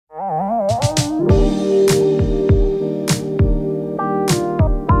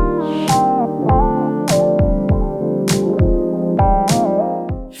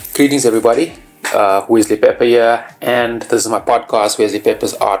Greetings, everybody. Wesley Pepper here, and this is my podcast, Wesley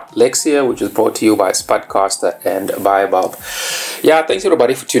Pepper's Art Lexia, which is brought to you by Spudcaster and by Bob. Yeah, thanks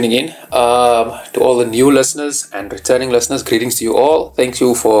everybody for tuning in. To all the new listeners and returning listeners, greetings to you all. Thank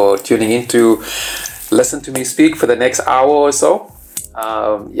you for tuning in to listen to me speak for the next hour or so.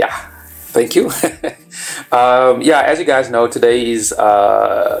 Thank you. As you guys know, today is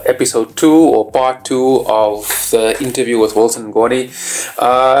episode 2 or part 2 of the interview with Wilson Ngoni.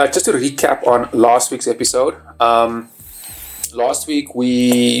 Just to recap on last week's episode. Last week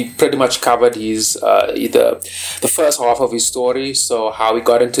we pretty much covered his the first half of his story, so how he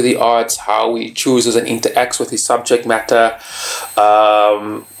got into the arts, how he chooses and interacts with his subject matter,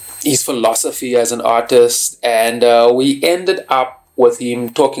 his philosophy as an artist, and we ended up with him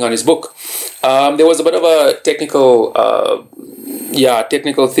talking on his book. There was a bit of a technical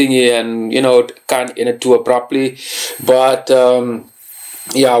thingy, and it kind of ended too abruptly. But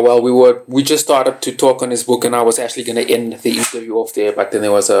we just started to talk on his book, and I was actually going to end the interview off there, but then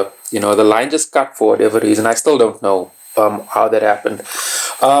there was the line just cut for whatever reason. I still don't know how that happened.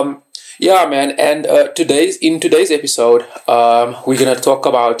 And in today's episode, we're going to talk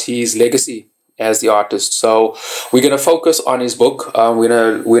about his legacy as the artist. So we're going to focus on his book. We're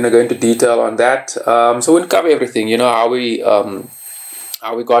gonna go into detail on that. So we're going to cover everything, how we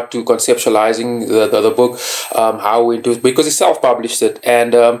got to conceptualizing the book, how we do, because he self-published it.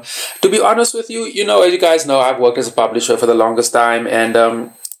 And to be honest with you, as you guys know, I've worked as a publisher for the longest time, and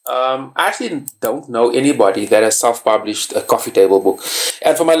I actually don't know anybody that has self-published a coffee table book.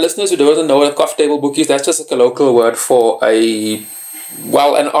 And for my listeners who don't know what a coffee table book is, that's just like a local word for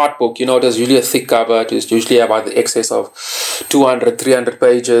an art book. There's usually a thick cover. It's usually about the excess of 200, 300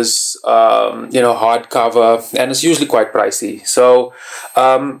 pages, hardcover, and it's usually quite pricey. So,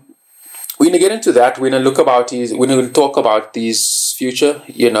 we're going to get into that. We're going to talk about these future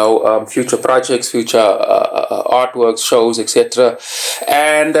projects, future artworks, shows, etc.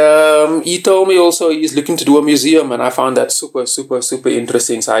 And he told me also he's looking to do a museum, and I found that super, super, super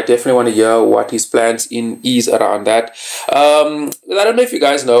interesting. So I definitely want to hear what his plans is around that. I don't know if you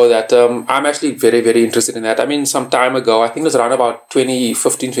guys know that I'm actually very, very interested in that. I mean, some time ago, I think it was around about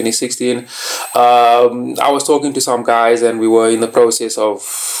 2015, 2016, I was talking to some guys, and we were in the process of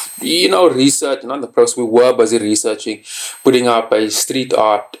research, not the process, we were busy researching, putting up a street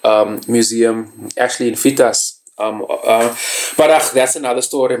art museum, actually in Fitas. But that's another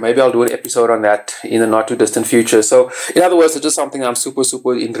story. Maybe I'll do an episode on that in the not too distant future. So, in other words, it's just something I'm super,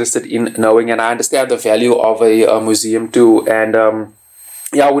 super interested in knowing, and I understand the value of a museum too. And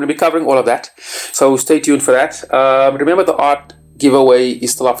we're going to be covering all of that. So stay tuned for that. Remember, the art giveaway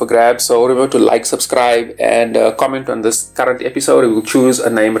is still up for grabs, so remember to like, subscribe, and comment on this current episode. We will choose a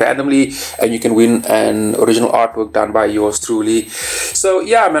name randomly, and you can win an original artwork done by yours truly. So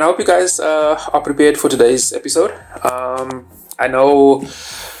I hope you guys are prepared for today's episode. I know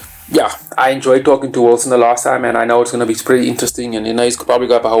I enjoyed talking to Wilson the last time, and I know it's going to be pretty interesting, and he's probably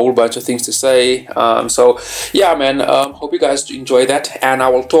got a whole bunch of things to say. Hope you guys enjoy that, and I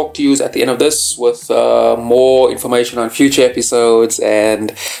will talk to you at the end of this with more information on future episodes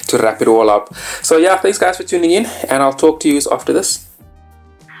and to wrap it all up. So thanks guys for tuning in, and I'll talk to you after this.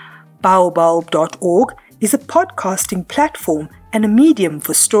 Baobulb.org is a podcasting platform and a medium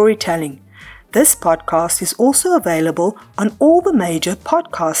for storytelling. This podcast is also available on all the major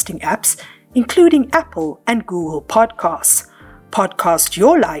podcasting apps, including Apple and Google Podcasts. Podcast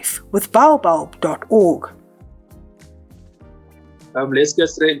your life with Baobulb.org. Let's get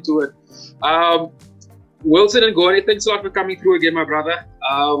straight into it. Wilson and Ngoni, thanks a lot for coming through again, my brother.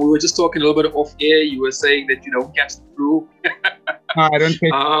 We were just talking a little bit off air. You were saying that you don't catch the flu. I don't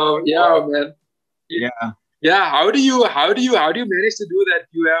catch. Man. Yeah. How do you manage to do that?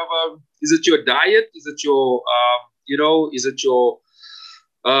 You have is it your diet? Is it your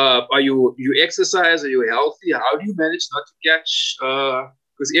are you exercise? Are you healthy? How do you manage not to catch?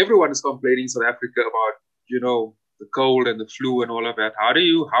 Because everyone is complaining in South Africa about the cold and the flu and all of that. How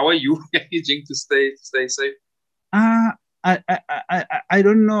are you managing to stay safe? I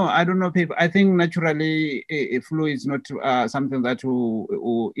don't know, people. I think naturally a flu is not something that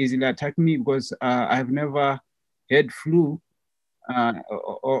will easily attack me, because I've never had flu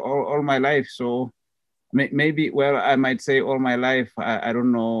all my life. So maybe, I might say all my life. I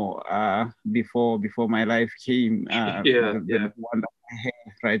don't know. Before my life came, the one that I have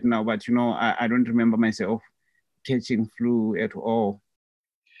right now. But I don't remember myself catching flu at all.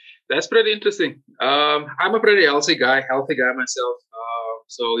 That's pretty interesting. I'm a pretty healthy guy myself.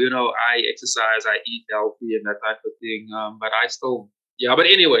 So, I exercise, I eat healthy and that type of thing. But I still, but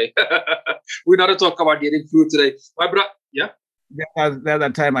anyway, we're not to talk about getting flu today. My brother, the other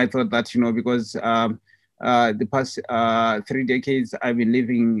time I thought that, because the past 3 decades I've been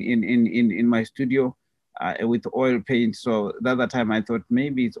living in my studio with oil paint. So the other time I thought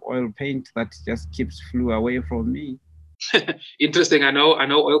maybe it's oil paint that just keeps flu away from me. Interesting. I know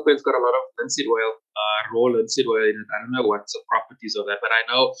oil paint's got a lot of linseed oil, raw linseed oil in it. I don't know what's the properties of that, but I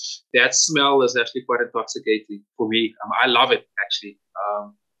know that smell is actually quite intoxicating for me. I love it actually.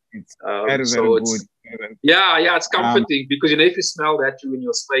 It's very, very good. Yeah, it's comforting because if you smell that you in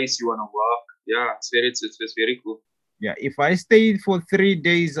your space, you want to work. Yeah, it's very cool. Yeah, if I stay for 3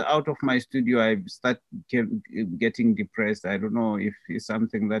 days out of my studio, I start getting depressed. I don't know if it's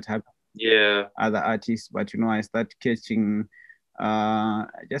something that happens. Yeah, other artists, but I start catching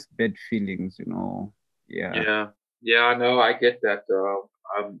just bad feelings. Yeah. No, I get that.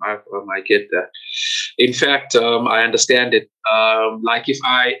 I get that. In fact, I understand it. Like if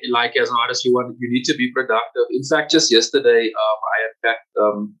I as an artist, you need to be productive. In fact, just yesterday,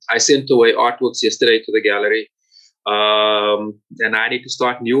 I sent away artworks yesterday to the gallery, and I need to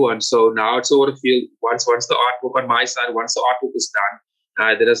start new ones. So now it sort of feel once the artwork on my side, once the artwork is done,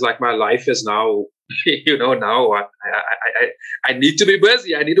 then it's like my life is now. Now what? I need to be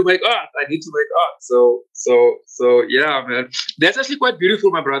busy. I need to make art. So yeah, man. That's actually quite beautiful,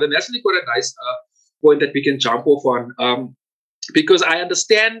 my brother. And that's actually quite a nice point that we can jump off on. Because I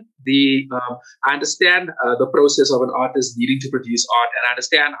understand the process of an artist needing to produce art, and I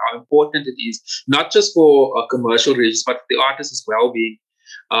understand how important it is, not just for commercial reasons, but for the artist's well-being,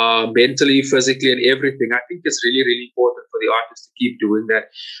 mentally, physically, and everything. I think it's really, really important for the artist to keep doing that.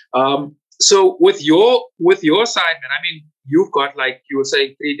 So with your side, man, I mean, you've got, like you were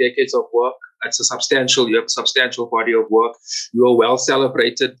saying, 3 decades of work. You have a substantial body of work. You are well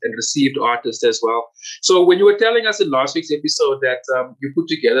celebrated and received artist as well. So when you were telling us in last week's episode that you put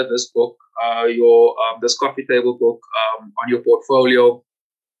together this book, this coffee table book on your portfolio,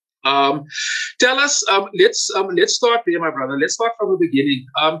 tell us. Let's start there, my brother. Let's start from the beginning.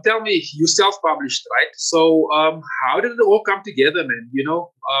 Tell me, you self-published, right? So how did it all come together, man?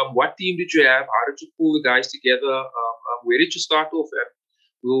 What team did you have? How did you pull the guys together? Where did you start off at?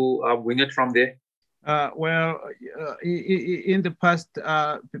 We'll wing it from there. In the past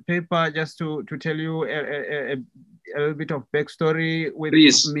paper, just to tell you a little bit of backstory with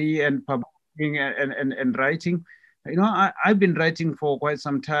me and publishing and writing. I've been writing for quite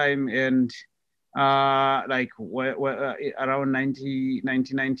some time, and around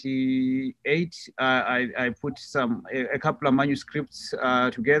 1998, I put a couple of manuscripts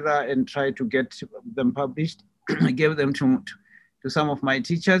together and tried to get them published. I gave them to some of my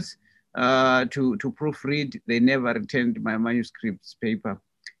teachers to proofread. They never returned my manuscripts paper,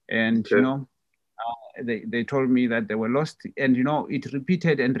 and they told me that they were lost. And it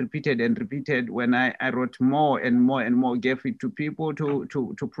repeated and repeated and repeated. When I wrote more and more and more, gave it to people to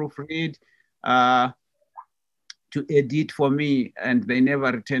proofread, to edit for me, and they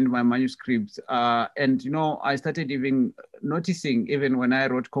never returned my manuscripts. And I started even noticing, even when I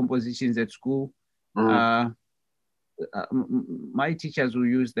wrote compositions at school, my teachers will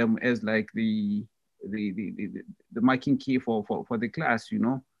use them as like the marking key for the class,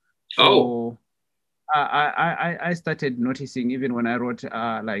 So I started noticing, even when I wrote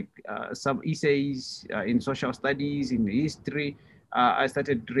some essays in social studies, in history, I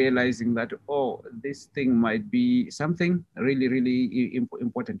started realizing that, this thing might be something really, really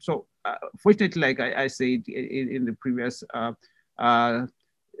important. So fortunately, like I said in the previous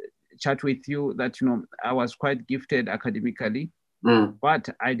chat with you, that I was quite gifted academically, but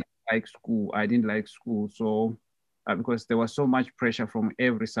I didn't like school. So because there was so much pressure from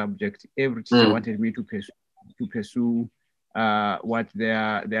every subject, every teacher wanted me to pursue what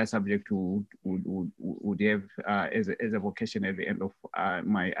their subject would have as a vocation at the end of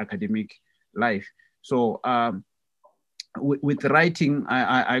my academic life. So with writing,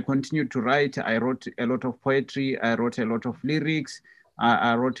 I continued to write. I wrote a lot of poetry. I wrote a lot of lyrics.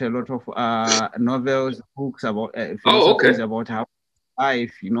 I wrote a lot of novels, books about philosophies about how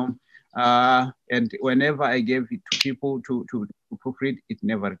life, and whenever I gave it to people to proofread, it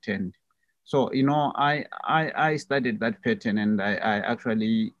never returned. So I studied that pattern, and I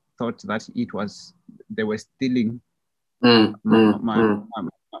actually thought that they were stealing my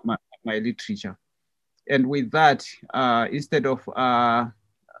literature. And with that, instead of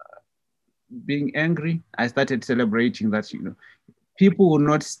being angry, I started celebrating that people will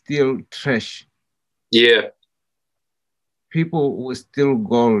not steal trash. Yeah. People will steal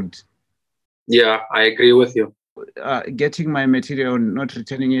gold. Yeah, I agree with you. Getting my material, not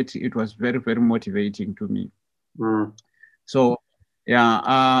returning it, it was very, very motivating to me. So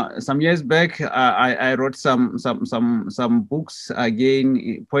Yeah, some years back, I wrote some books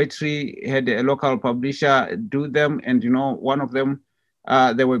again. Poetry, had a local publisher do them, and one of them,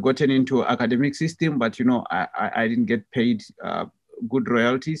 they were gotten into academic system, but I didn't get paid good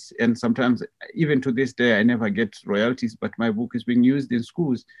royalties, and sometimes even to this day I never get royalties, but my book is being used in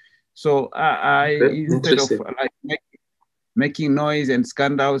schools. So instead of like making noise and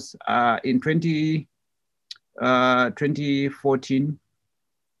scandals, in 2014,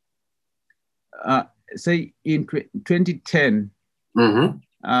 say in 2010,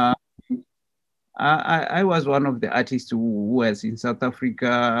 I was one of the artists who was in South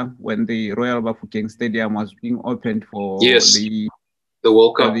Africa when the Royal Bafokeng Stadium was being opened for the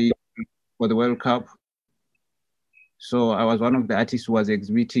World Cup. For the World Cup. So I was one of the artists who was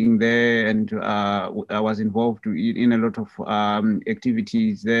exhibiting there, and I was involved in a lot of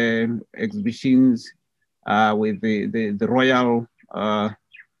activities there, exhibitions with the royal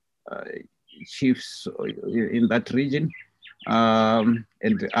chiefs in that region, and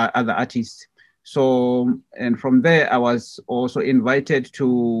other artists. So, and from there, I was also invited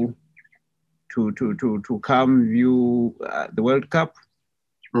to come view the World Cup.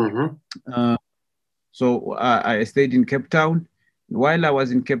 So I stayed in Cape Town. While I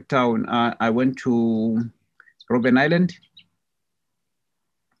was in Cape Town, I went to Robben Island.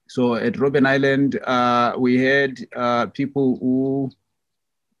 So at Robben Island, we had people who,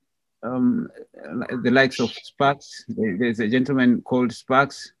 the likes of Sparks. There's a gentleman called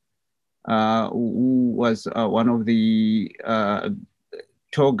Sparks, who was one of the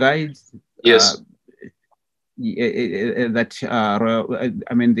tour guides. Yes. That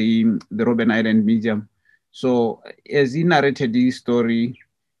I mean the Robben Island Museum. So as he narrated his story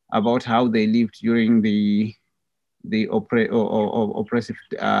about how they lived during the oppressive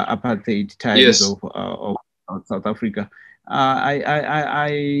apartheid times of South Africa,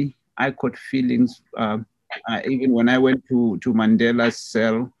 I caught feelings even when I went to Mandela's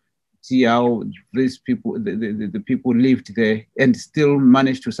cell, see how these people, the people lived there and still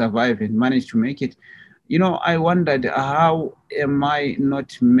managed to survive and managed to make it. I wondered, how am I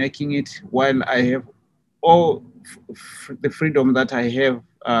not making it while I have all the freedom that I have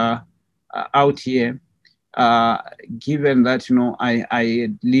out here, given that, I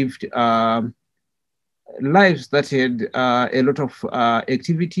had lived lives that had a lot of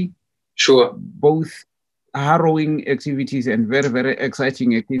activity. Sure. Both harrowing activities and very, very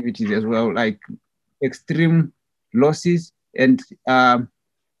exciting activities as well, like extreme losses and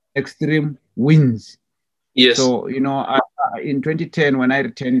extreme wins. Yes. So, in 2010, when I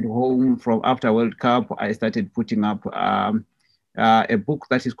returned home from after World Cup, I started putting up a book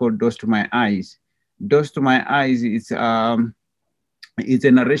that is called Doors to My Eyes. Doors to My Eyes is it's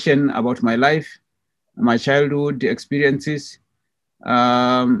a narration about my life, my childhood experiences,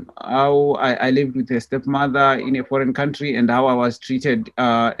 how I lived with a stepmother in a foreign country, and how I was treated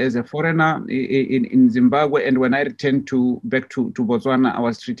as a foreigner in Zimbabwe. And when I returned back to Botswana, I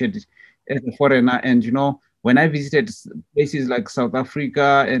was treated as a foreigner. And when I visited places like South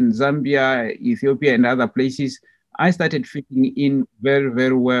Africa and Zambia, Ethiopia, and other places, I started fitting in very,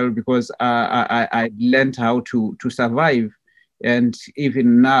 very well, because I learned how to survive. And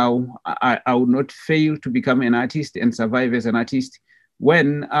even now, I would not fail to become an artist and survive as an artist.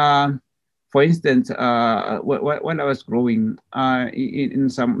 When, for instance, when I was growing in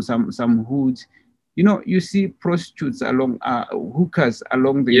some hoods, you see prostitutes along, hookers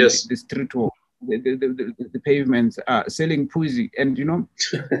along the street wall, the pavements, selling pussy, and you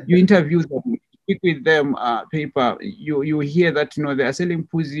interview them, speak with them, paper, you hear that they are selling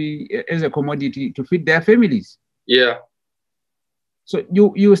pussy as a commodity to feed their families. Yeah. So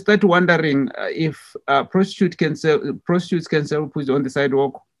you start wondering if prostitutes can sell pussy on the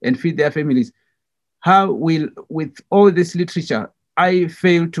sidewalk and feed their families. How will, with all this literature, I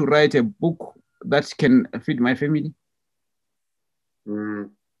fail to write a book that can feed my family? Interesting.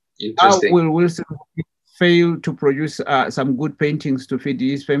 How will Wilson fail to produce some good paintings to feed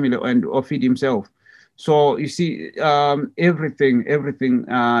his family or feed himself? So you see, everything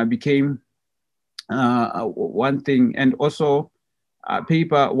became one thing. And also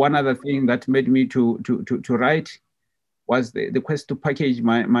paper, one other thing that made me to write was the quest to package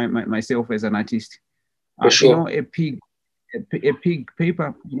myself as an artist. For sure. A pig paper, a pig,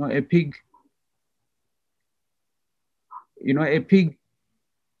 a pig,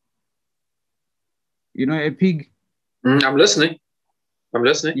 a pig. I'm listening.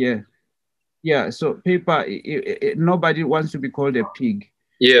 Yeah. So paper, nobody wants to be called a pig.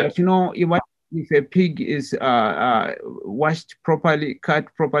 Yeah. But if a pig is washed properly,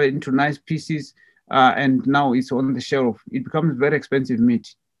 cut properly into nice pieces, and now it's on the shelf. It becomes very expensive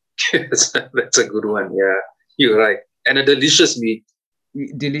meat. That's a good one. Yeah, you're right. And a delicious meat.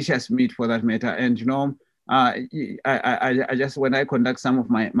 Delicious meat for that matter. And I just, when I conduct some of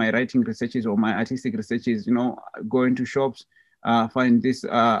my writing researches or my artistic researches, go into shops, find this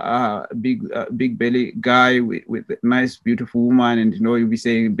big belly guy with a nice beautiful woman, and you'll be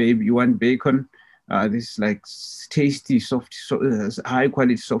saying, babe, you want bacon? This is like tasty, soft, high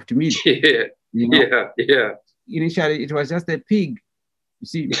quality soft meat. Yeah. Initially, it was just a pig, you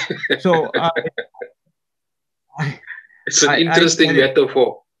see. So it's an interesting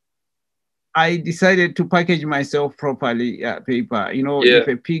metaphor. I decided to package myself properly, paper. If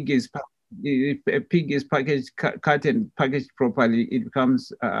a pig is packaged, cut and packaged properly, it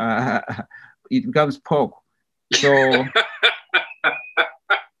becomes pork. So.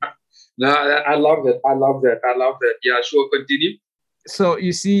 No, I love that. Yeah, sure, continue. So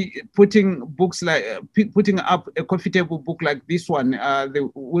you see, putting up a coffee table book like this one,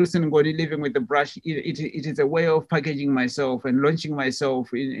 the Wilson Ngoni Living with the Brush, it is a way of packaging myself and launching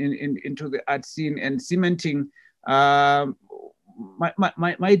myself into the art scene and cementing my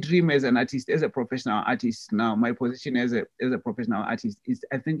dream as an artist, as a professional artist. Now, my position as a professional artist is,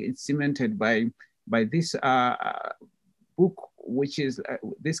 I think, it's cemented by this book, which is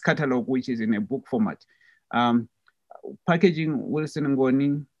this catalog, which is in a book format. Packaging Wilson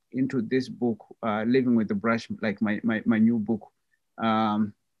Ngoni into this book, Living with the Brush, like my new book,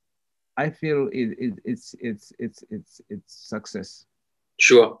 I feel it's success.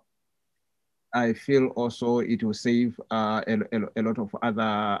 Sure. I feel also it will save a lot of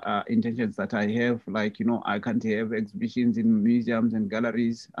other intentions that I have, like, I can't have exhibitions in museums and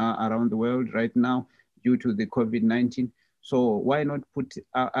galleries around the world right now due to the COVID-19. So why not put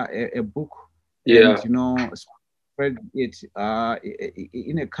a book and, spread it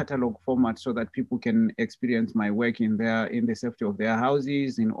in a catalog format so that people can experience my work in the safety of their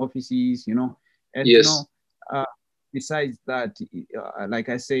houses, in offices, and yes. Besides that, like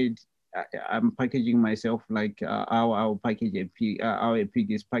I said, I'm packaging myself like how I'll package a pig, how a pig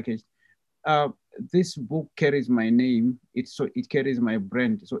is packaged. This book carries my name. It carries my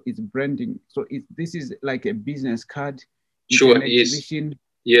brand, so it's branding. So this is like a business card. It's sure, an exhibition.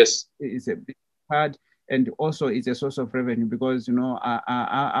 Yes, it's a business card. And also, it's a source of revenue because I'm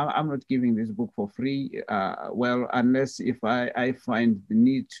not giving this book for free. Well, unless if I find the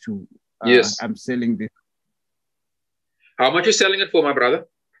need to. Yes, I'm selling this. How much are you selling it for, my brother?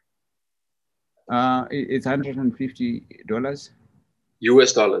 It's $150.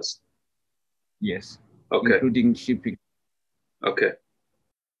 US dollars. Yes. Okay. Including shipping. Okay.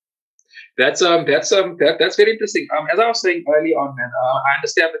 That's very interesting. As I was saying early on, man, I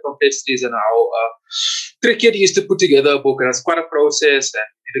understand the complexities and how tricky it is to put together a book, and it's quite a process. And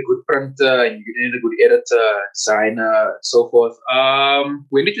you need a good printer, and you need a good editor, designer, and so forth.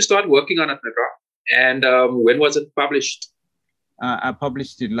 When did you start working on it, my bro? And when was it published? I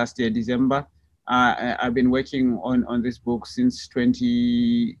published it last year, December. I've been working on this book since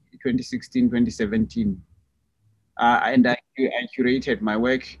 2016, 2017. And I curated my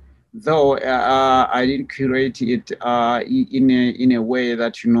work, though I didn't curate it in a way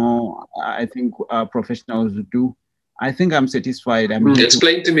that I think professionals do. I think I'm satisfied.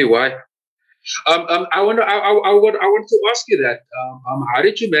 Explain to me why. I want to ask you that. How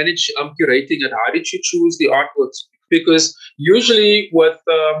did you manage curating it? How did you choose the artworks? Because usually with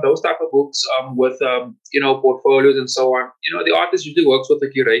those type of books, with portfolios and so on, the artist usually works with a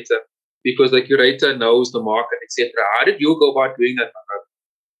curator because the curator knows the market, etc. How did you go about doing that, my brother?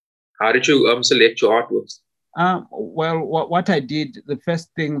 How did you select your artworks? Well, what I did, the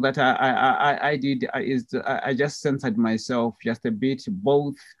first thing that I did is I just censored myself just a bit,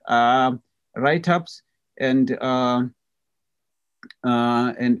 both write-ups and the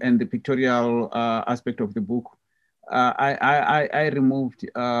pictorial aspect of the book. I removed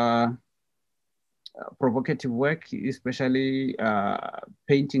provocative work, especially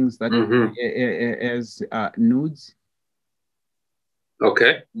paintings that as nudes.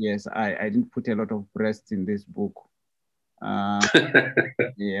 Okay. Yes, I didn't put a lot of breasts in this book. Yeah,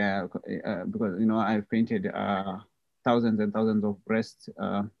 because I've painted thousands and thousands of breasts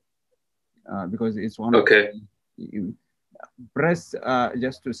because it's one of the breasts.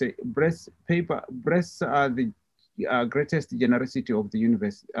 Just to say, breasts are the greatest generosity of the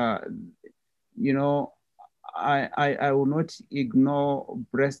universe. I will not ignore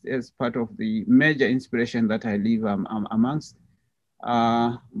breast as part of the major inspiration that I live amongst.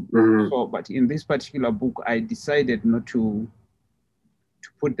 So, but in this particular book, I decided not to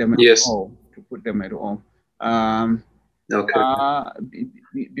put them at all. To put them at all. Okay.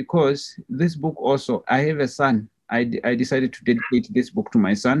 Because this book also, I have a son. I decided to dedicate this book to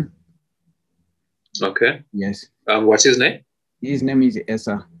my son. Okay. Yes. What's his name? His name is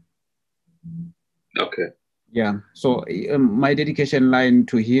Esa. Okay. Yeah. So my dedication line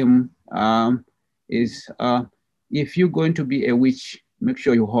to him is if you're going to be a witch, make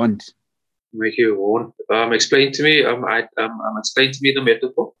sure you haunt. Make you haunt. Explain to me. Explain to me the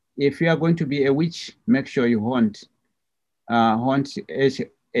metaphor. If you are going to be a witch, make sure you haunt. Haunt,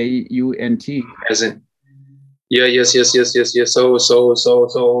 HAUNT. As in. Yeah. Yes.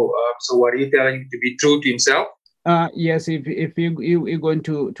 So what are you telling him to be true to himself? Yes, if you're going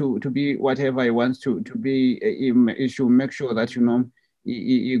to be whatever he wants to be, he should make sure that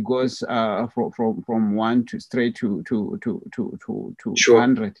he goes from one to straight to Sure.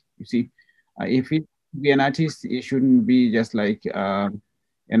 100. You see, if he be an artist, he shouldn't be just like an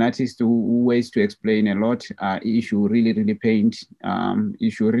artist who ways to explain a lot. He should really paint. He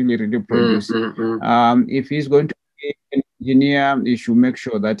should really produce. If he's going to be an engineer, he should make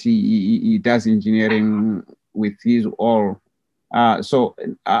sure that he does engineering with his all. So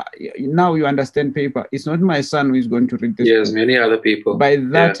now you understand paper. It's not my son who is going to read this. Yes, book. many other people. By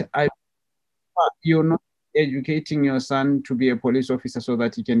that, you're not educating your son to be a police officer so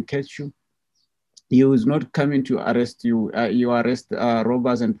that he can catch you. He is not coming to arrest you. You arrest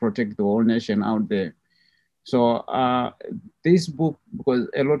robbers and protect the whole nation out there. So this book, because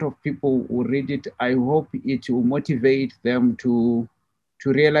a lot of people will read it, I hope it will motivate them to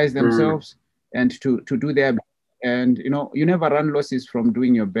realize themselves and to do their best. And you never run losses from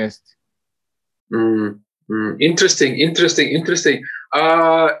doing your best. Interesting.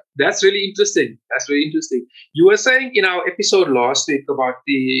 That's really interesting. You were saying in our episode last week about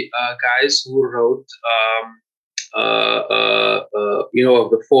the guys who wrote the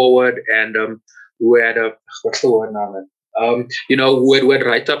forward and who had what's the word now, man? Who had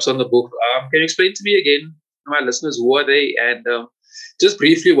write-ups on the book. Can you explain to me again, my listeners, who are they, and just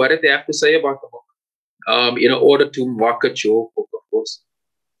briefly, what did they have to say about the book? In order to market your book, of course.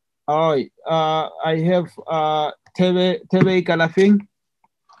 I have Tebe Kalafing.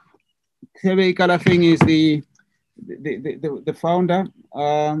 Tebe Kalafing is the founder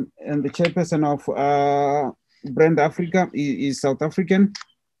and the chairperson of Brand Africa. He is South African.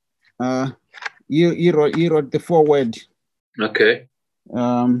 He wrote the foreword. Okay.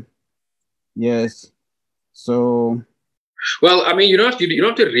 Yes. So. Well, I mean, you don't have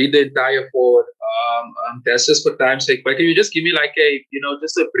to read the entire foreword. That's just for time's sake. But can you just give me like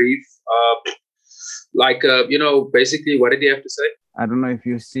just a brief, basically what did he have to say? I don't know if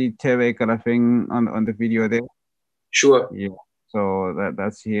you see Tebe Kalafing on the video there. Sure. Yeah. So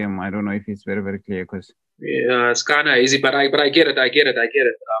that's him. I don't know if it's very clear because. Yeah, it's kind of easy, but I get it.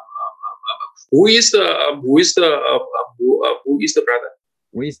 Who is the brother?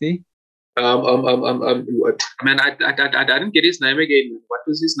 Who is the? Man, I didn't get his name again. What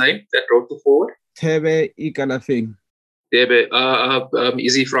was his name that wrote the forward? Tebe Ikalafing. Tebe.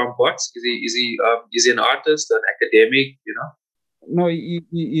 Is he from what? Is he an artist, an academic? No,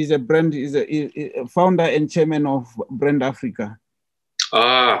 he's a brand. He's a founder and chairman of Brand Africa.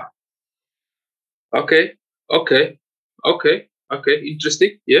 Ah. Okay.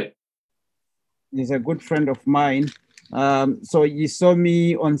 Interesting. Yeah. He's a good friend of mine. So he saw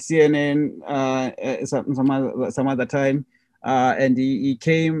me on CNN some other time, and he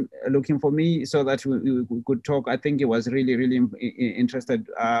came looking for me so that we could talk. I think he was really interested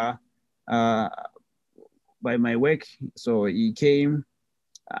by my work. So he came.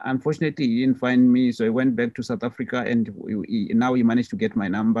 Unfortunately, he didn't find me, so he went back to South Africa, and now he managed to get my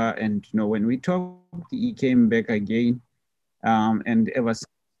number. And when we talked, he came back again, and ever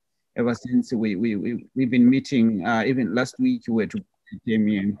since we've been meeting. Even last week we were to came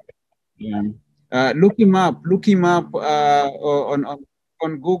in. Yeah. Look him up on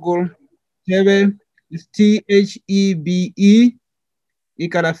Google. Tebe is Thebe.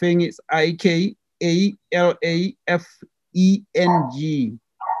 Ikalafeng is IKALAFENG.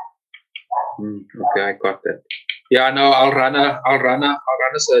 Okay, I got that. Yeah, no, I'll run a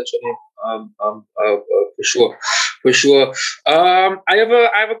search on him. For sure. I have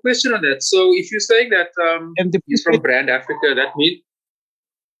a question on that. So, if you're saying that he's from Brand Africa, that means.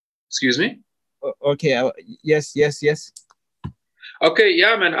 Excuse me. Okay. Yes. Okay,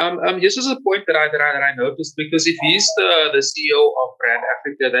 yeah, man. This is a point that I noticed, because if he's the CEO of Brand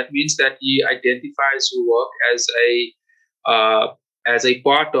Africa, that means that he identifies his work as a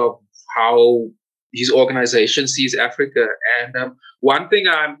part of how his organization sees Africa. And one thing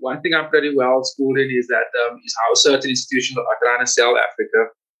I'm pretty well schooled in is that is how certain institutions are trying to sell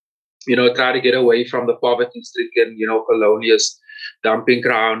Africa. try to get away from the poverty-stricken, colonialist dumping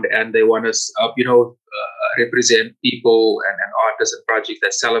ground, and they want us, represent people and artists and projects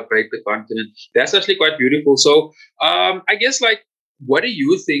that celebrate the continent. That's actually quite beautiful. So, I guess, like, what do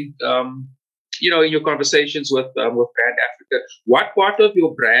you think? In your conversations with Brand Africa, what part of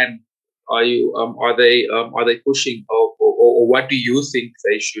your brand are they pushing, or what do you think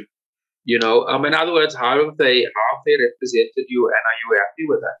they should? In other words, how have they represented you, and are you happy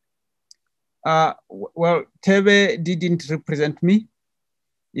with that? Well, Tebe didn't represent me.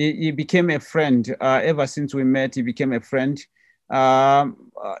 He became a friend. Ever since we met, he became a friend.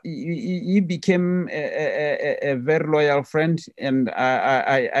 He became a very loyal friend, and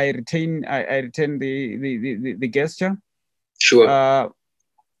I retain the gesture. Sure.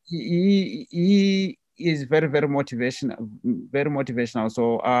 He is very motivational.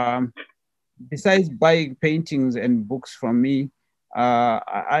 So besides buying paintings and books from me,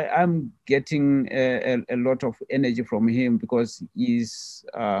 I'm getting a lot of energy from him, because he's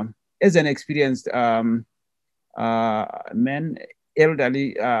as an experienced man,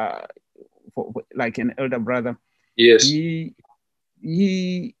 elderly, like an elder brother. Yes. He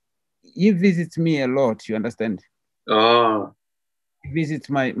visits me a lot. You understand? He visits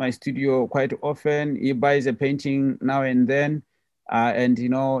my studio quite often. He buys a painting now and then, and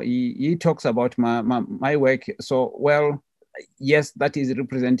he talks about my work. So, well, yes, that is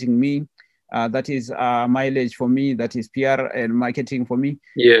representing me. That is mileage for me. That is PR and marketing for me.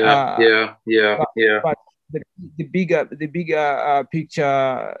 Yeah. But the bigger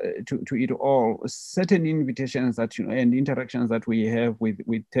picture to it all, certain invitations that and interactions that we have with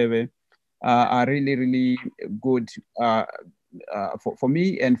Tebe are really, really good for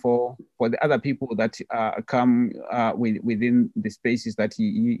me and for the other people that come within the spaces that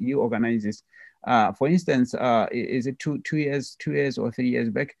he organizes. For instance, is it two years or 3 years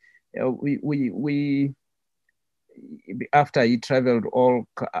back? We after he traveled all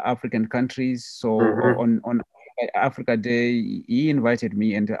African countries, so on Africa Day, he invited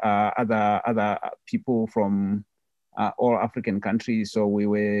me and other people from all African countries. So we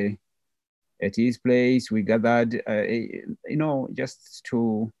were at his place. We gathered, just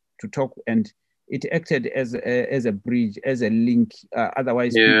to talk, and it acted as a bridge, as a link.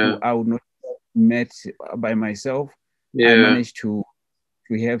 Otherwise, people I would not have met by myself. I managed to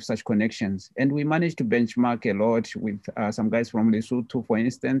have such connections, and we managed to benchmark a lot with some guys from Lesotho, for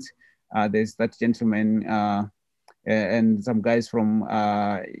instance. There's that gentleman and some guys from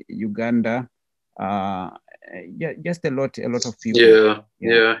Uganda. Just a lot of people.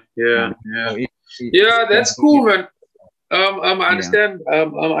 Yeah. That's cool, man. I understand. I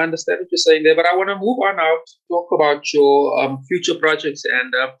understand what you're saying there, but I want to move on now to talk about your future projects.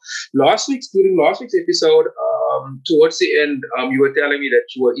 And during last week's episode, towards the end, you were telling me that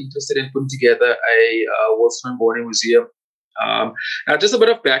you were interested in putting together a Wilson and Bonny museum. Now, just a bit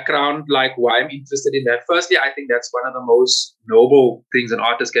of background, like why I'm interested in that. Firstly, I think that's one of the most noble things an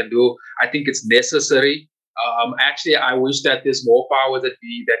artist can do. I think it's necessary. Actually, I wish that there's more power that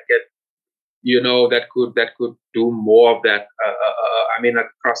could do more of that.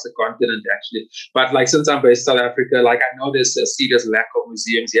 Across the continent, actually. But like, since I'm based in South Africa, like, I know there's a serious lack of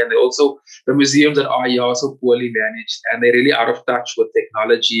museums here, and also the museums that are here are so poorly managed, and they're really out of touch with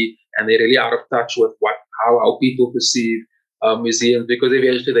technology, and they're really out of touch with how people perceive museums, because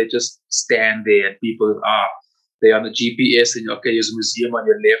eventually they just stand there and people they're on the GPS, and there's a museum on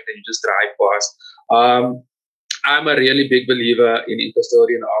your left and you just drive past. I'm a really big believer in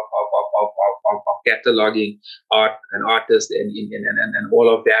custodian of cataloging art and artists and all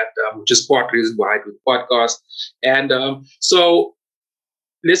of that, which is part reason why I do the podcast. And so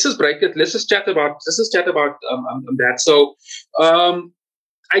let's just break it. Let's just chat about that. So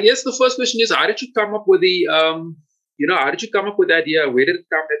I guess the first question is, how did you come up with the how did you come up with the idea? Where did it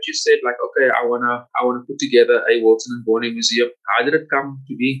come that you said, like, okay, I wanna put together a Wilson and Bonny museum? How did it come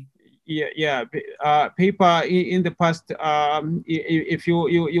to be? Paper in the past. If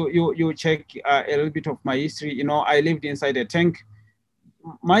you check a little bit of my history, I lived inside a tank.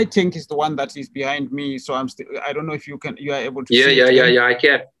 My tank is the one that is behind me, so I'm still. I don't know if you are able to see it. Yeah. I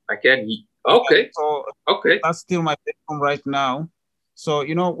can. Okay. So that's still my bedroom right now. So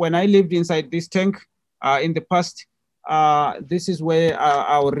when I lived inside this tank, in the past, this is where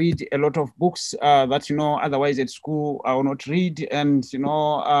I'll read a lot of books that otherwise at school I will not read. And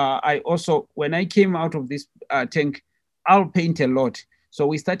I also, when I came out of this tank, I'll paint a lot. So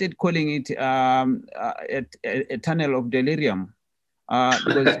we started calling it a tunnel of delirium,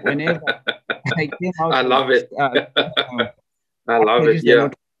 because whenever I came out, I love it. I love it. Yeah.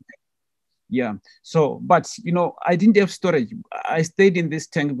 Yeah. So, but I didn't have storage. I stayed in this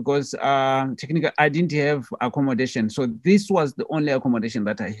tank because technically I didn't have accommodation. So this was the only accommodation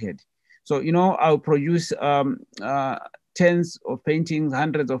that I had. So I'll produce tens of paintings,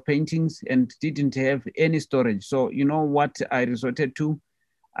 hundreds of paintings, and didn't have any storage. So what I resorted to?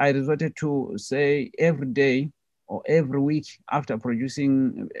 I resorted to say every day or every week after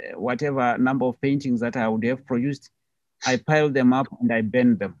producing whatever number of paintings that I would have produced, I piled them up and I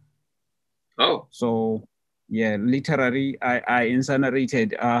burned them. Oh. So, yeah, literally, I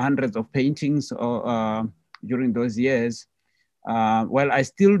incinerated hundreds of paintings during those years. Well, I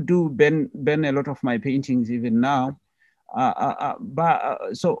still do burn a lot of my paintings even now. But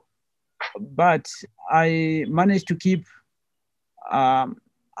I managed to keep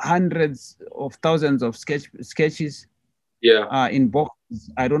hundreds of thousands of sketches in boxes.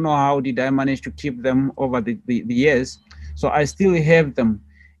 I don't know how did I manage to keep them over the years. So I still have them.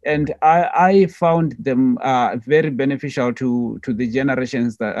 And I found them very beneficial to the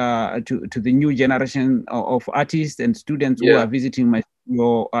generations that to the new generation of artists and students who are visiting my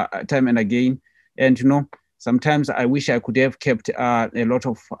studio time and again. And sometimes I wish I could have kept a lot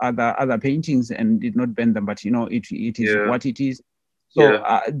of other paintings and did not burn them, but it is what it is. So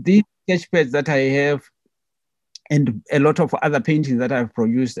these sketch pads that I have, and a lot of other paintings that I've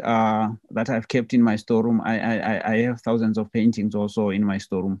produced, that I've kept in my storeroom. I have thousands of paintings also in my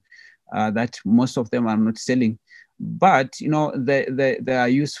storeroom that most of them are not selling, but they are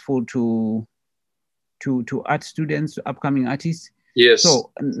useful to art students, upcoming artists. Yes.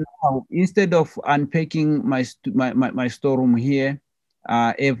 So now, instead of unpacking my storeroom here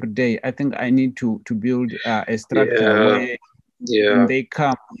every day, I think I need to build a structure where when they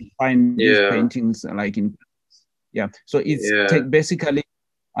come and find these paintings like in. Yeah, so it's basically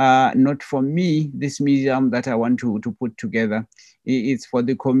not for me, this museum that I want to put together. It's for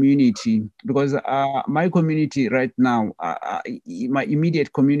the community, because my community right now, my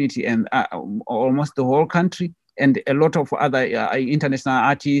immediate community, and almost the whole country, and a lot of other international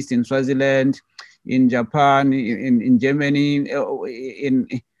artists in Swaziland, in Japan, in Germany,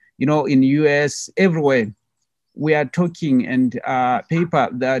 in US, everywhere. We are talking, and paper,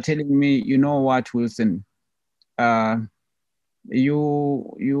 they are telling me, you know what, Wilson,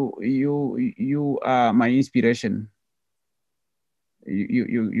 you are my inspiration.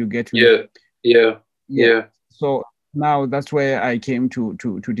 You get me? Yeah. So now that's where I came to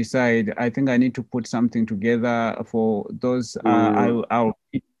decide. I think I need to put something together for those I'll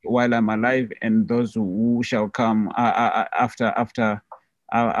while I'm alive, and those who shall come after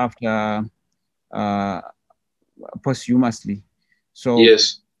posthumously. So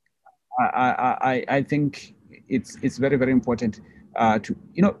yes. I think it's very, very important to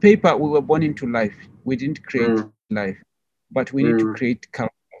paper. We were born into life. We didn't create life, but we need to create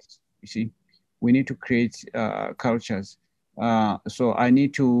cultures. You see, we need to create cultures. So I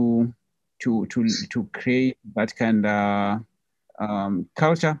need to create that kind of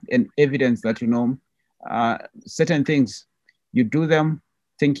culture and evidence that certain things you do them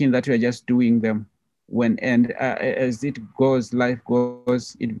thinking that you're just doing them. And as it goes, life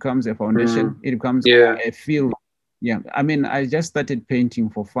goes, it becomes a foundation. It becomes a field. Yeah, I mean, I just started painting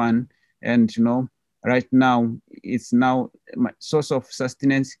for fun, and right now it's now my source of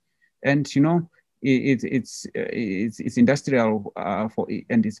sustenance, and it's industrial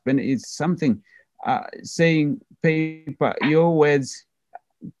and it's something. Saying paper, your words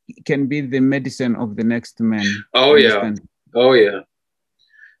can be the medicine of the next man. Oh yeah. Oh yeah.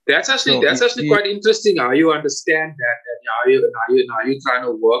 That's actually quite interesting how you understand that, and how you trying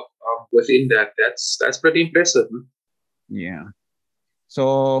to work within that. That's pretty impressive. Huh? Yeah.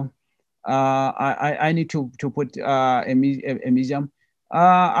 So I need to put a museum.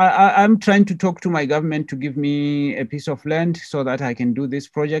 I'm trying to talk to my government to give me a piece of land so that I can do this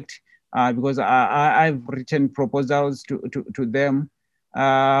project, because I've written proposals to them.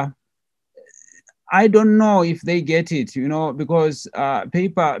 I don't know if they get it, because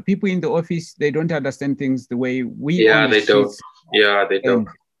people in the office, they don't understand things the way we on the streets. Yeah, they don't.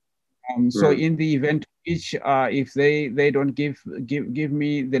 So in the event which if they don't give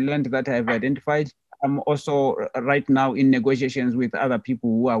me the land that I've identified, I'm also right now in negotiations with other people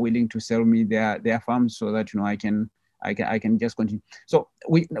who are willing to sell me their farms so that I can just continue. So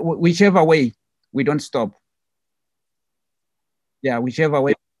whichever way, we don't stop. Yeah, whichever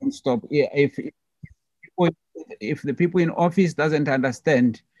way, we don't stop. Yeah, if the people in office doesn't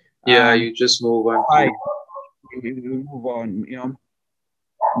understand, you just move on. You move on,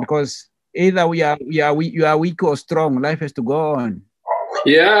 because either you are weak or strong. Life has to go on.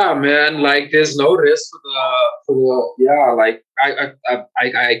 Yeah, man. Like there's no rest like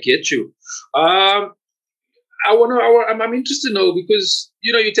I get you. I'm interested to know because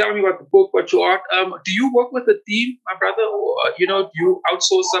you tell me about the book, what you art. Do you work with a team, my brother, or do you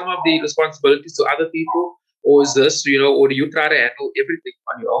outsource some of the responsibilities to other people, or is this or do you try to handle everything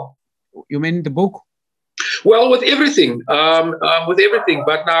on your own? You mean the book? Well, with everything,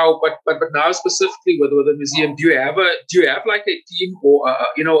 but now specifically with the museum, do you have like a team or a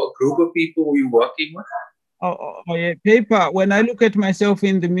group of people who you're working with? Yeah, paper. When I look at myself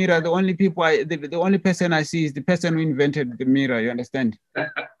in the mirror, the only person I see is the person who invented the mirror. You understand?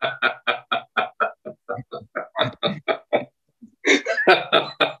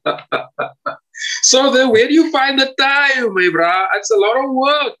 So then, where do you find the time, my bro? It's a lot of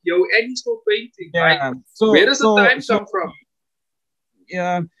work, yo, and you're still painting. Yeah. Like, where does the time come from?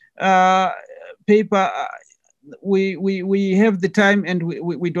 Yeah, paper. We have the time and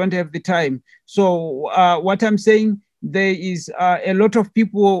we don't have the time. So what I'm saying, there is a lot of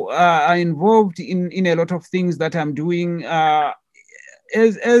people are involved in a lot of things that I'm doing as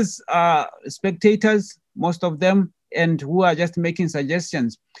spectators, most of them, and who are just making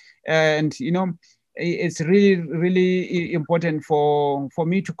suggestions. And it's really important for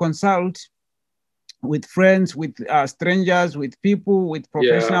me to consult with friends, with strangers, with people, with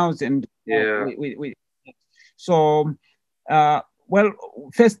professionals, and so, well,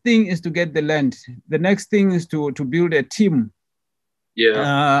 first thing is to get the land. The next thing is to build a team.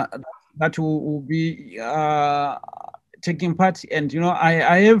 That will be taking part. And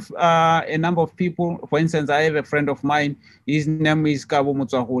I have a number of people. For instance, I have a friend of mine. His name is Kabo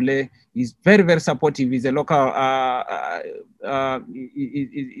Mutswahule. He's very, very supportive. He's a local.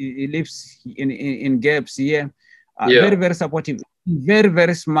 He lives in Gaps here. Very, very supportive. Very,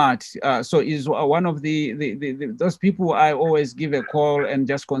 very smart. So is one of those people I always give a call and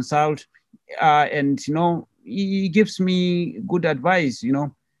just consult. And he gives me good advice.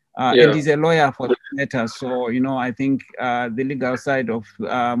 And he's a lawyer for the matter. So I think the legal side of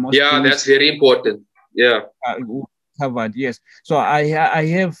most things, that's very important. Covered. Yes. So I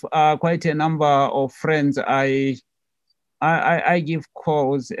have quite a number of friends I give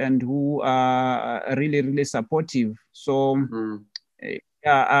calls and who are really, really supportive. So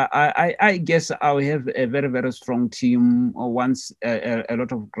I guess I'll have a very, very strong team once a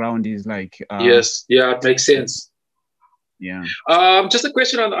lot of ground is like. It makes sense. Yeah. Just a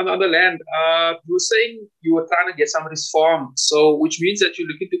question on the land. You were saying you were trying to get somebody's farm, so which means that you're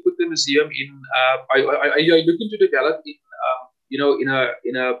looking to put the museum in. Are you looking to develop in an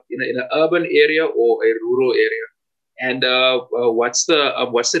urban area or a rural area? And what's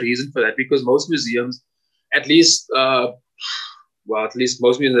the reason for that? Because most museums, at least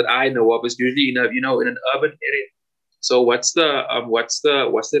most museums that I know of, is usually in an urban area. So what's the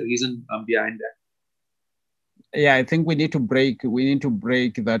reason behind that? Yeah, I think we need to break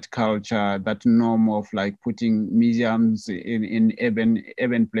that culture, that norm of like putting museums in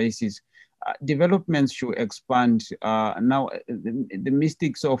urban places. Developments should expand. Now, the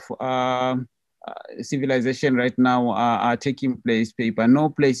mystics of civilization right now are taking place. Paper, no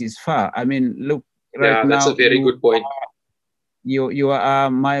place is far. I mean, look right now. That's a very good point. You are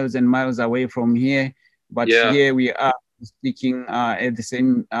miles and miles away from here, but here we are speaking at the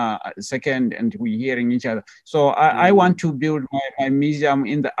same second, and we're hearing each other. So I want to build my museum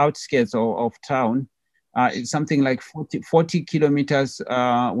in the outskirts of town. It's something like 40 kilometers,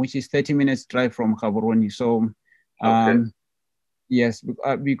 which is 30 minutes drive from Gaborone. So yes,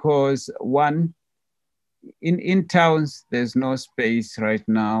 because one, in towns there's no space right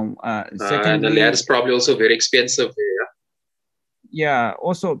now. Secondly, and the land's probably also very expensive there. Yeah,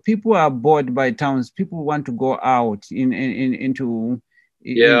 also people are bored by towns. People want to go out they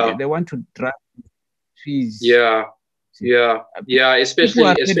want to drive trees. Especially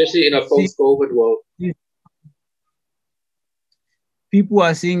in a post-COVID world. People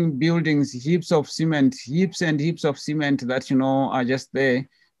are seeing buildings, heaps and heaps of cement that are just there.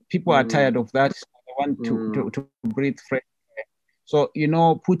 People are tired of that. They want to breathe fresh air. So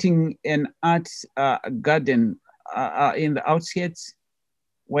putting an art garden in the outskirts,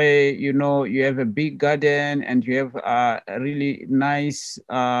 where you have a big garden and you have a really nice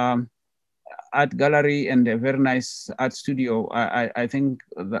art gallery and a very nice art studio. I think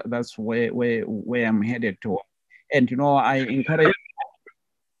that's where I'm headed to. And I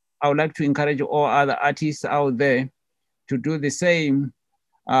would like to encourage all other artists out there to do the same.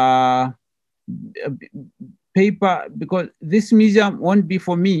 Paper, because this museum won't be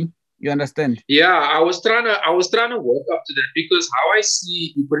for me. You understand? Yeah, I was trying to work up to that, because how I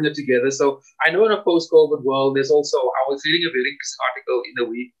see you putting it together. So I know in a post-COVID world, there's also, I was reading a very interesting article in the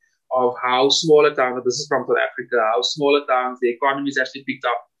week how smaller towns, this is from South Africa, how smaller towns, the economy is actually picked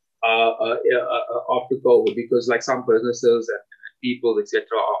up after COVID, because like some businesses and people, etc.,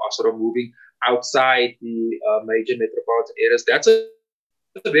 are sort of moving outside the major metropolitan areas. That's a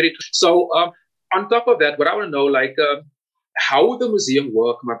very so. On top of that, what I want to know, like, how would the museum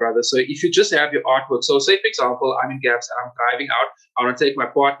work, my brother? So if you just have your artwork, so say for example, I'm in Gaps and I'm driving out. I want to take my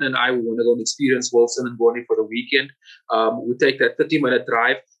partner and I want to go and experience Wilson and Bonnie for the weekend. We take that 30-minute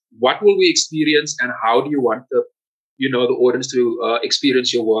drive. What will we experience, and how do you want the audience to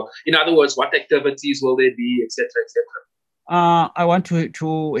experience your work? In other words, what activities will there be, etc., etc.? I want to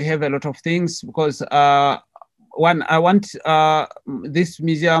have a lot of things, because one, I want this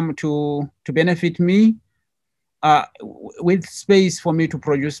museum to benefit me with space for me to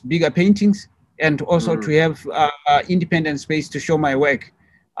produce bigger paintings, and also to have independent space to show my work,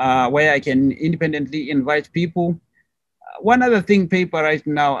 where I can independently invite people. One other thing, paper right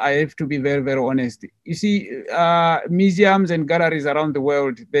now, I have to be very, very honest. You see, museums and galleries around the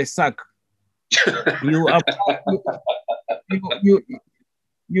world, they suck. You are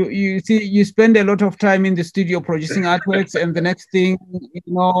you see, you spend a lot of time in the studio producing artworks, and the next thing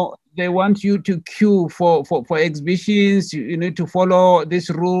they want you to queue for exhibitions. You need to follow this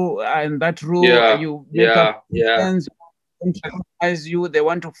rule and that rule. You make up plans, you, they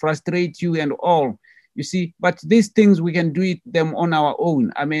want to frustrate you and all. You see, but these things we can do them on our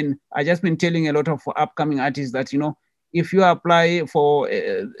own. I mean, I just been telling a lot of upcoming artists that if you apply for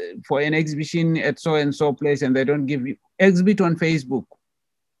an exhibition at so and so place and they don't give you, exhibit on Facebook.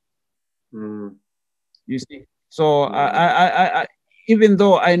 You see, so I even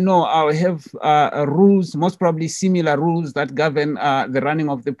though I know I'll have rules, most probably similar rules that govern the running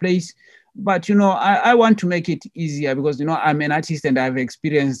of the place, but I want to make it easier, because I'm an artist and I've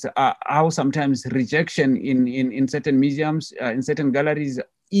experienced how sometimes rejection in certain museums, in certain galleries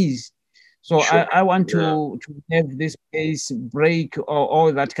is. So sure. I want to have this place break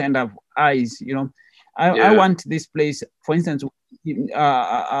all that kind of ice. I want this place, for instance,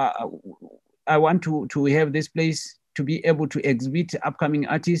 I want to have this place to be able to exhibit upcoming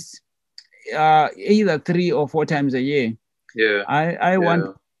artists either 3 or 4 times a year. I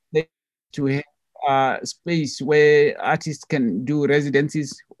want to have space where artists can do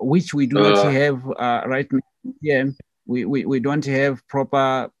residencies, which we do not have right now. Yeah, we don't have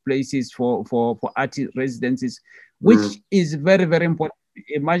proper places for artist residencies, which is very, very important.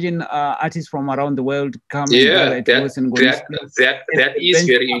 Imagine artists from around the world come and gather at Wilson. That is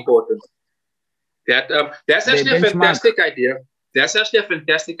very important. That's actually a fantastic idea. That's actually a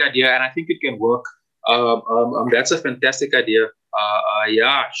fantastic idea, and I think it can work. That's a fantastic idea.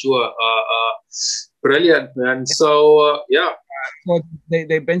 Yeah, sure. Brilliant, man. So So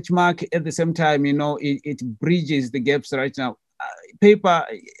they benchmark at the same time. It bridges the gaps right now. Paper,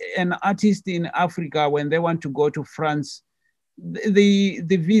 an artist in Africa, when they want to go to France, the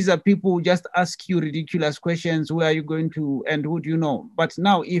visa people just ask you ridiculous questions. Where are you going to, and who do you know? But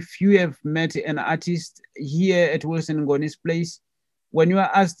now, if you have met an artist here at Wilson Ngoni's place, when you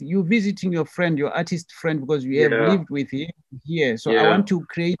are asked, you visiting your friend, your artist friend, because you have lived with him here. So I want to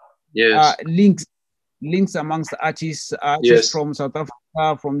create links amongst artists from South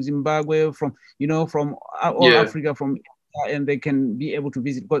Africa, from Zimbabwe, from all Africa, from and they can be able to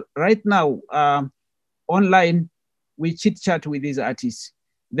visit. But right now, online, we chit chat with these artists.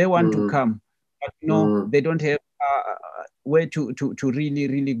 They want to come, but they don't have where to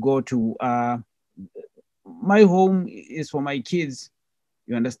really go to. My home is for my kids.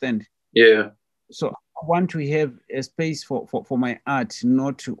 You understand? Yeah. So I want to have a space for my art,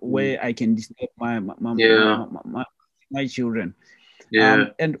 not where I can disturb my children. Yeah.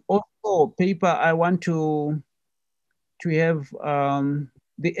 And also paper, I want to have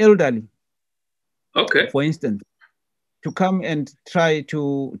the elderly. Okay. For instance, to come and try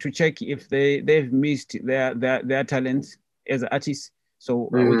to check if they've missed their talents as artists. So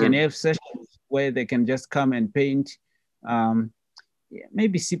we can have sessions where they can just come and paint,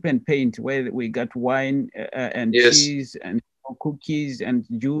 maybe sip and paint, where we got wine and cheese and cookies and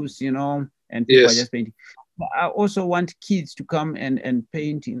juice, and people are just painting. I also want kids to come and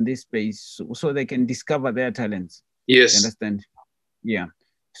paint in this space so they can discover their talents. Yes. You understand? Yeah.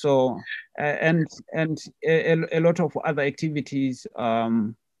 So and a lot of other activities,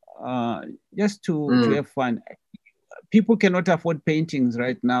 just to have fun. People cannot afford paintings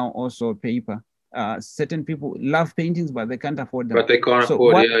right now. Also paper. Certain people love paintings, but they can't afford them. But they can't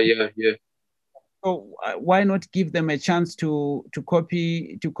afford. Yeah. So why not give them a chance to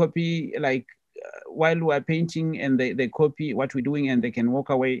copy like while we're painting, and they copy what we're doing, and they can walk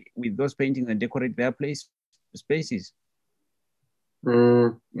away with those paintings and decorate their spaces.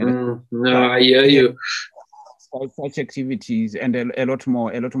 No, I hear you. Such activities and a lot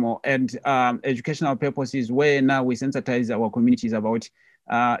more. And educational purposes where now we sensitize our communities about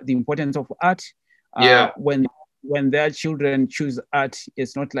the importance of art. When their children choose art,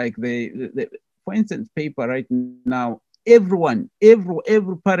 it's not like for instance, paper right now, every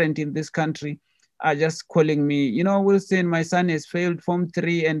parent in this country are just calling me, Wilson, my son has failed Form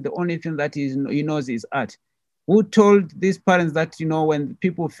 3 and the only thing that he knows is art. Who told these parents that, when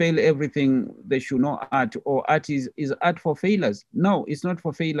people fail everything, they should know art, or art is art for failures? No, it's not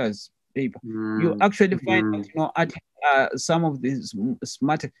for failures, people. You actually find that, art some of the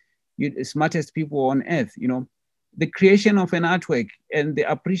smartest people on earth, the creation of an artwork and the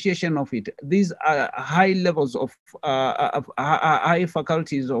appreciation of it. These are high levels of high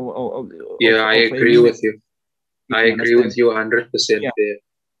faculties I agree with you. I agree with you 100% there.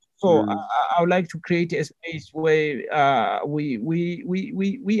 So I would like to create a space where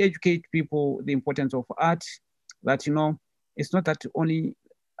we educate people the importance of art. That it's not that only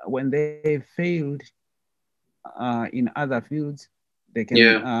when they failed in other fields they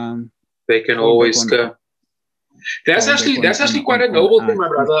can always go. That's actually quite a noble thing, my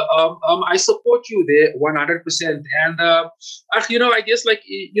brother. I support you there 100%. And I guess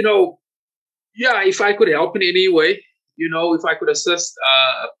if I could help in any way, if I could assist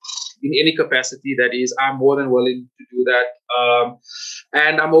in any capacity, that is, I'm more than willing to do that.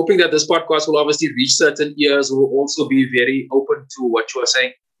 And I'm hoping that this podcast will obviously reach certain ears who will also be very open to what you are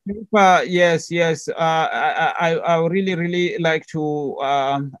saying. Yes. I would really like to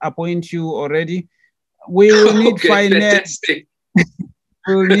appoint you already. We will need finance. Fantastic.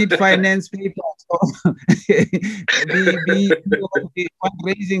 We'll need finance people. So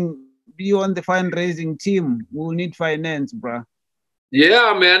be on the fundraising team. We'll need finance, bro.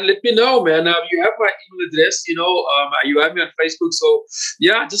 Yeah, man. Let me know, man. You have my email address. You have me on Facebook. So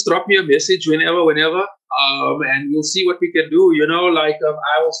yeah, just drop me a message whenever. And we'll see what we can do. I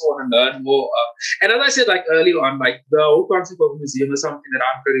also want to learn more. And as I said, early on, the whole concept of a museum is something that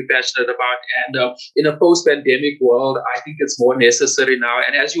I'm very passionate about. And in a post-pandemic world, I think it's more necessary now.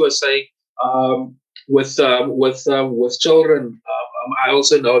 And as you were saying, with children, I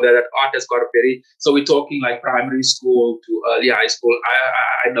also know that art has got so we're talking like primary school to early high school.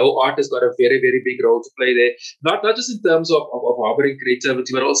 I know art has got a very, very big role to play there, not just in terms of harboring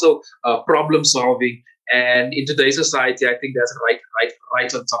creativity, but also problem solving. And in today's society, I think that's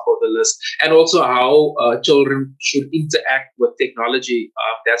right on top of the list. And also how children should interact with technology.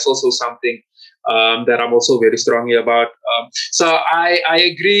 That's also something that I'm also very strongly about. So I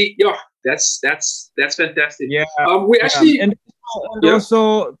agree. Yeah, that's fantastic. Yeah. We actually and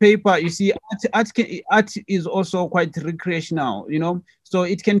also paper. You see, art is also quite recreational. So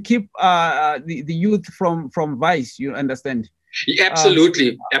it can keep the youth from vice. You understand?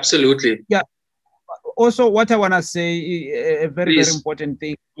 Absolutely. Yeah. Also, what I want to say, a very important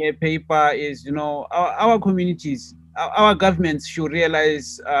thing here, paper is, our communities, our governments should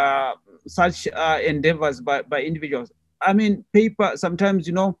realize such endeavors by individuals. I mean, paper, sometimes,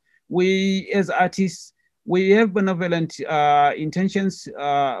 we as artists, we have benevolent intentions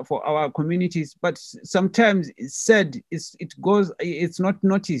for our communities, but sometimes it's said, it's not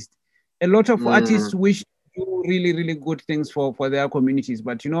noticed. A lot of artists wish to do really, really good things for their communities,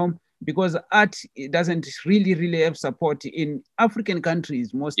 but, because art, it doesn't really have support in African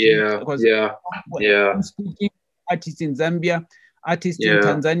countries mostly. I'm speaking artists in Zambia, artists in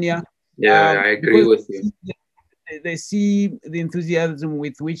Tanzania. I agree with you. They see the enthusiasm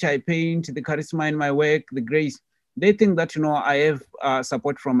with which I paint, the charisma in my work, the grace. They think that, I have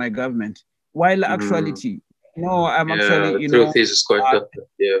support from my government. While actuality, I'm actually, the truth is quite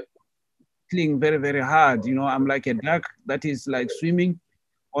different. feeling very, very hard. I'm like a duck that is like swimming.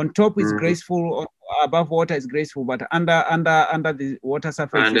 On top is graceful, above water is graceful, but under the water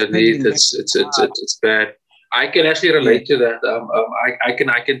surface, underneath it's bad. I can actually relate to that. I can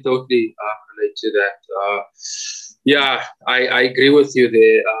totally relate to that. I agree with you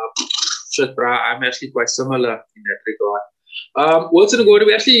there. Shit, bro, I'm actually quite similar in that regard. Wilson,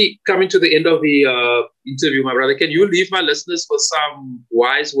 we're actually coming to the end of the interview, my brother. Can you leave my listeners with some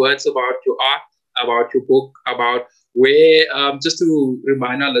wise words about your art, about your book, about where, just to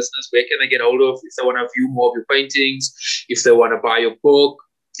remind our listeners, where can they get hold of if they want to view more of your paintings, if they want to buy your book,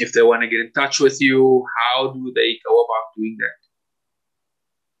 if they want to get in touch with you, how do they go about doing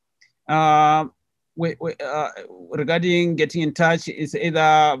that? Regarding getting in touch, it's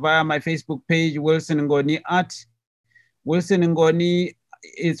either via my Facebook page, Wilson Ngoni Art. Wilson Ngoni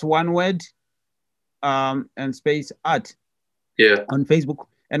is one word, and space art. Yeah. On Facebook.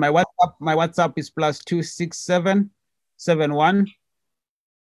 And my WhatsApp is +267 71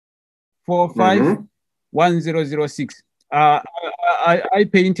 45 1006. I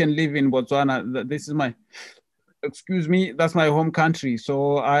paint and live in Botswana. This is that's my home country.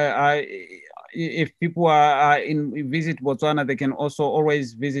 So if people are visit Botswana, they can also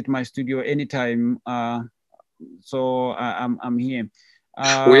always visit my studio anytime. So I'm here.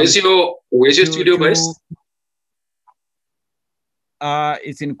 Where's your studio based?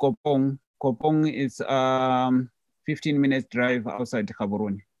 It's in Kopong. Kopong is 15 minutes drive outside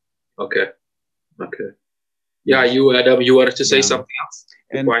Gaborone. Okay. Yeah, you wanted to say something else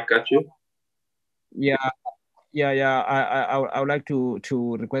before I cut you. Yeah. I would like to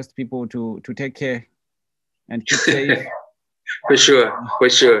request people to take care and keep safe. For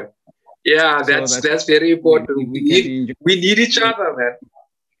sure. Yeah, so that's very important. We need each other,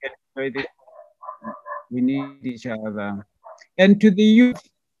 man. We need each other. And to the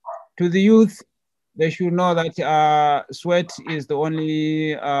youth, they should know that sweat is the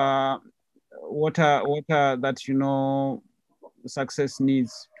only water that success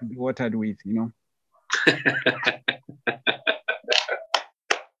needs to be watered with.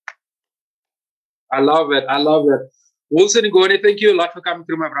 I love it. Wilson Ngoni, thank you a lot for coming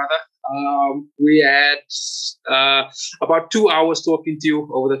through, my brother. We had about 2 hours talking to you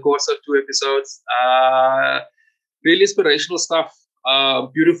over the course of 2 episodes. Really inspirational stuff.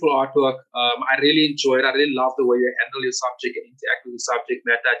 Beautiful artwork. I really enjoyed it. I really love the way you handle your subject and interact with the subject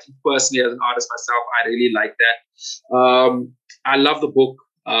matter. I think personally, as an artist myself, I really like that. I love the book.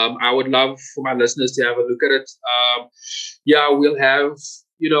 I would love for my listeners to have a look at it. We'll have,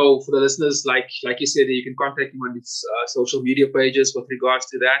 for the listeners, like you said, you can contact me on these social media pages with regards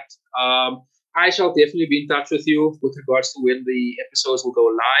to that. I shall definitely be in touch with you with regards to when the episodes will go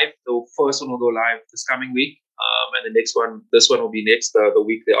live. The first one will go live this coming week. And this one will be next, the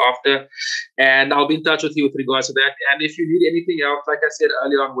week thereafter. And I'll be in touch with you with regards to that. And if you need anything else, like I said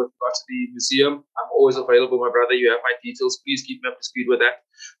earlier on with regards to the museum, I'm always available, my brother. You have my details. Please keep me up to speed with that.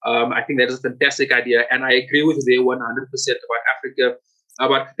 I think that is a fantastic idea. And I agree with you there 100% about Africa.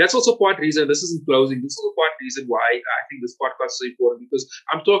 But that's also part reason, this isn't closing, this is also part reason why I think this podcast is so important, because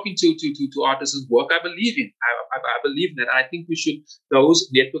I'm talking to artists whose work I believe in. I believe that. I think those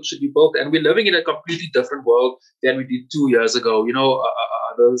networks should be built. And we're living in a completely different world than we did 2 years ago.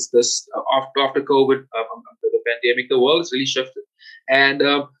 After COVID, the pandemic, the world has really shifted. And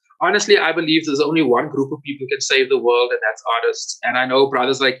honestly, I believe there's only one group of people who can save the world, and that's artists. And I know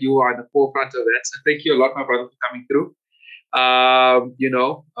brothers like you are in the forefront of that. So thank you a lot, my brother, for coming through.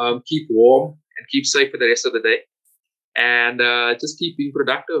 Keep warm and keep safe for the rest of the day, and just keep being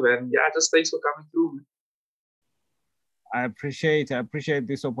productive. And just thanks for coming through. I appreciate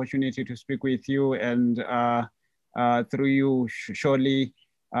this opportunity to speak with you, and through you, surely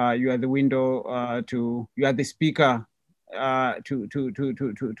you are the window you are the speaker to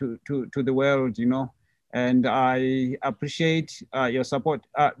the world, and I appreciate your support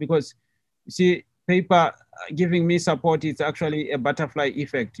because you see, paper giving me support is actually a butterfly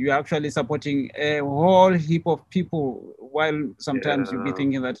effect. You're actually supporting a whole heap of people, while sometimes you'll be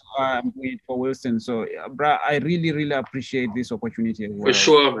thinking that I'm doing it for Wilson. So, I really, really appreciate this opportunity as well. For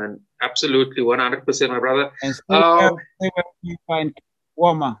sure, man. Absolutely, 100%, my brother. And stay well, you find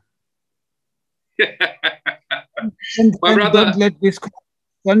warmer. My brother,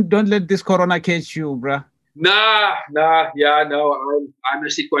 don't let this corona catch you, bruh. Nah. Yeah, no. I'm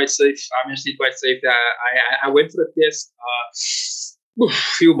actually quite safe. I went for a test a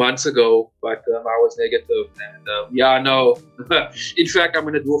few months ago, but I was negative. And no. In fact, I'm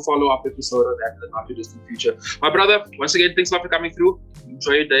going to do a follow-up episode of that in the not too distant future. My brother, once again, thanks a lot for coming through.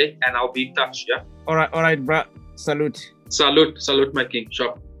 Enjoy your day, and I'll be in touch. Yeah. All right, bruh. Salute, my king.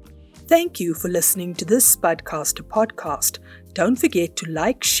 Sure. Thank you for listening to this Spudcaster podcast. Don't forget to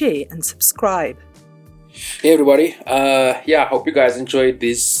like, share, and subscribe. Hey everybody, hope you guys enjoyed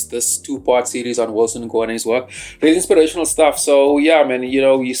this 2-part series on Wilson Ngoni's work. Really inspirational stuff. So man,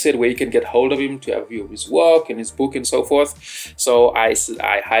 you said where you can get hold of him to have a view of his work and his book and so forth. So I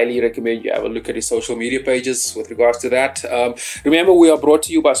highly recommend you have a look at his social media pages with regards to that. Remember, we are brought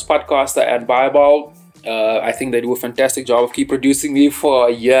to you by Spudcaster and Bible. I think they do a fantastic job of keep producing me for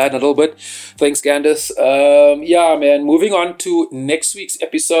a year and a little bit. Thanks, Candace. Man, moving on to next week's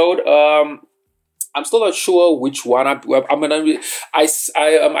episode. I'm still not sure which one I'm gonna. I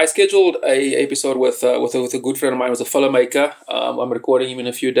scheduled a episode with a good friend of mine who's a filmmaker. I'm recording him in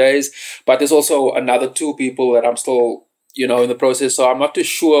a few days, but there's also another 2 people that I'm still in the process. So I'm not too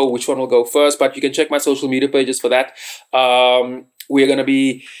sure which one will go first. But you can check my social media pages for that. We're gonna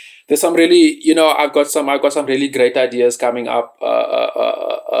be. there's some really, I've got some really great ideas coming up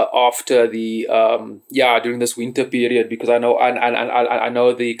after the during this winter period, because I know I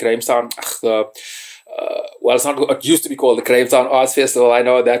know the Grahamstown it used to be called the Grahamstown Arts Festival. I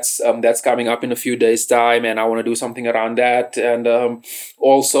know that's coming up in a few days' time, and I want to do something around that. And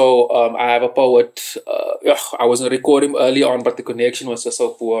also, I have a poet. I was going to record him early on, but the connection was just so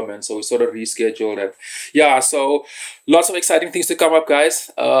poor, man. So we sort of rescheduled it. Yeah, so lots of exciting things to come up,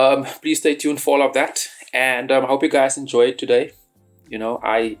 guys. Please stay tuned for all of that. And I hope you guys enjoyed today.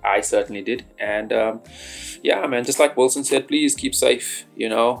 I certainly did. And yeah, man, just like Wilson said, please keep safe.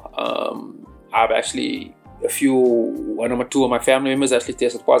 I've actually one or two of my family members actually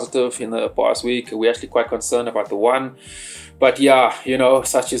tested positive in the past week. We're actually quite concerned about the one. But yeah,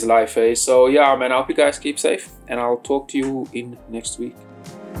 such is life, eh? So yeah, man, I hope you guys keep safe, and I'll talk to you in next week.